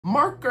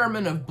Mark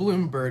Gurman of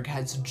Bloomberg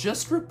has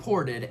just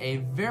reported a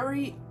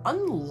very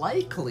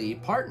unlikely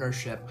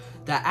partnership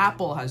that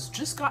Apple has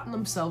just gotten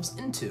themselves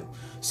into.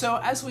 So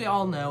as we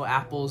all know,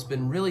 Apple's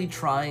been really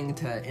trying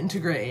to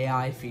integrate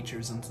AI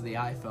features into the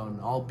iPhone,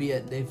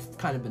 albeit they've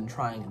kind of been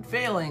trying and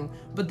failing,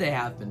 but they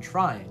have been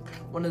trying.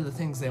 One of the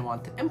things they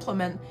want to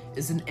implement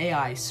is an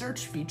AI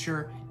search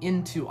feature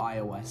into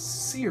iOS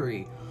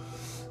Siri.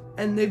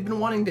 And they've been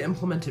wanting to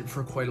implement it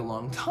for quite a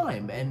long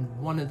time, and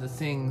one of the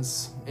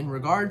things in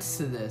regards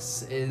to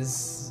this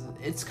is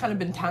it's kind of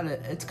been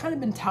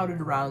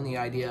touted around the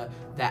idea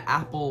that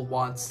Apple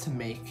wants to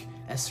make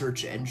a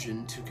search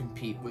engine to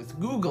compete with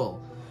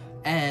Google.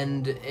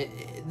 And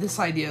this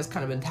idea has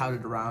kind of been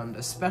touted around,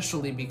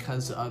 especially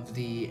because of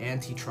the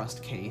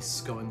antitrust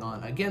case going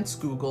on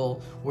against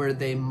Google, where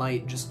they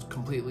might just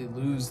completely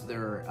lose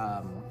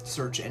their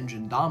search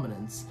engine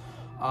dominance.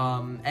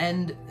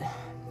 And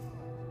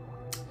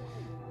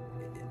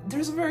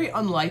there's a very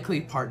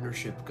unlikely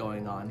partnership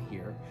going on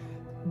here.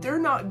 They're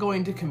not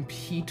going to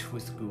compete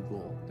with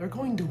Google. They're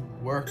going to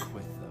work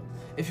with them.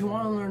 If you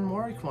want to learn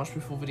more, you can watch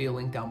my full video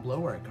link down below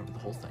where I cover the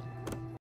whole thing.